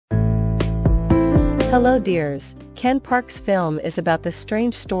Hello dears, Ken Park's film is about the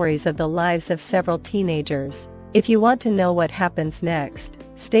strange stories of the lives of several teenagers. If you want to know what happens next,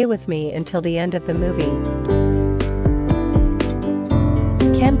 stay with me until the end of the movie.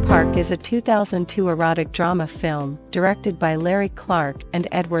 Ken Park is a 2002 erotic drama film, directed by Larry Clark and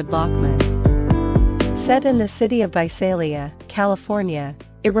Edward Lachman. Set in the city of Visalia, California,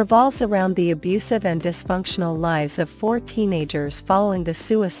 it revolves around the abusive and dysfunctional lives of four teenagers following the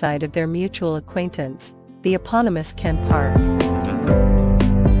suicide of their mutual acquaintance, the eponymous Ken Park.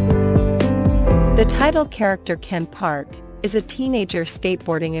 The title character Ken Park is a teenager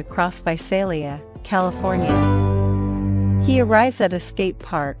skateboarding across Visalia, California. He arrives at a skate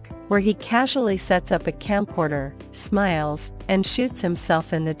park, where he casually sets up a camcorder, smiles, and shoots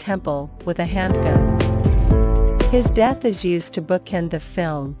himself in the temple with a handgun. His death is used to bookend the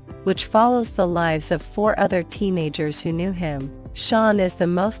film, which follows the lives of four other teenagers who knew him. Shawn is the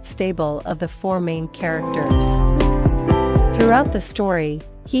most stable of the four main characters. Throughout the story,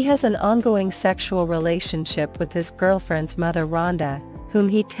 he has an ongoing sexual relationship with his girlfriend's mother Rhonda, whom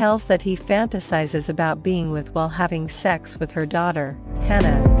he tells that he fantasizes about being with while having sex with her daughter,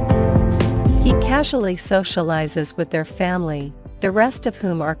 Hannah. He casually socializes with their family, the rest of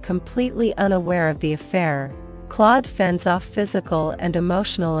whom are completely unaware of the affair. Claude fends off physical and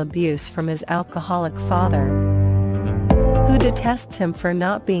emotional abuse from his alcoholic father, who detests him for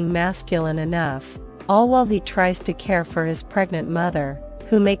not being masculine enough, all while he tries to care for his pregnant mother,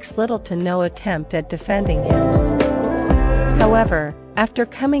 who makes little to no attempt at defending him. However, after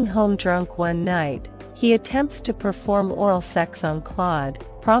coming home drunk one night, he attempts to perform oral sex on Claude,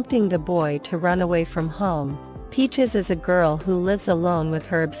 prompting the boy to run away from home. Peaches is a girl who lives alone with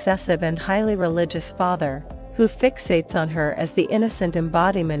her obsessive and highly religious father, who fixates on her as the innocent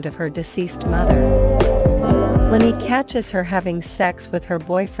embodiment of her deceased mother. When he catches her having sex with her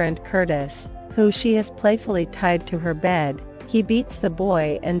boyfriend Curtis, who she has playfully tied to her bed, he beats the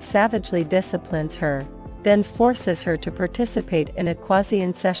boy and savagely disciplines her, then forces her to participate in a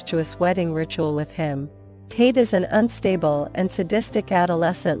quasi-incestuous wedding ritual with him. Tate is an unstable and sadistic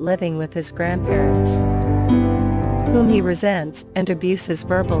adolescent living with his grandparents, whom he resents and abuses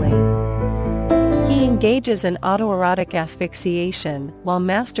verbally. He engages in autoerotic asphyxiation while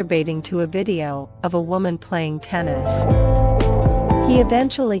masturbating to a video of a woman playing tennis. He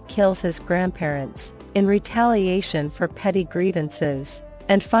eventually kills his grandparents, in retaliation for petty grievances,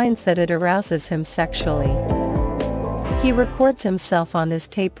 and finds that it arouses him sexually. He records himself on his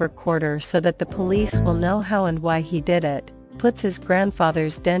tape recorder so that the police will know how and why he did it, puts his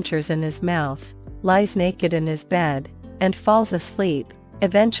grandfather's dentures in his mouth, lies naked in his bed, and falls asleep,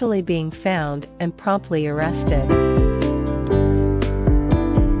 eventually being found and promptly arrested.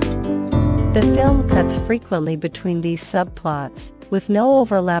 The film cuts frequently between these subplots, with no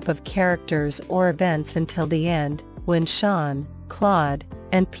overlap of characters or events until the end, when Shawn, Claude,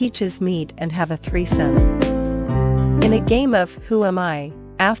 and Peaches meet and have a threesome. In a game of Who Am I?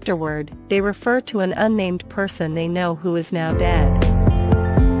 Afterward, they refer to an unnamed person they know who is now dead.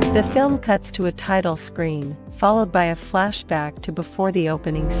 The film cuts to a title screen, followed by a flashback to before the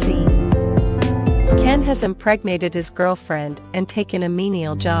opening scene. Ken has impregnated his girlfriend and taken a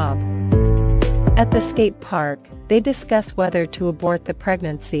menial job. At the skate park, they discuss whether to abort the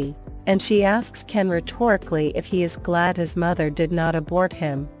pregnancy, and she asks Ken rhetorically if he is glad his mother did not abort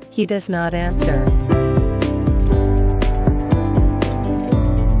him. He does not answer.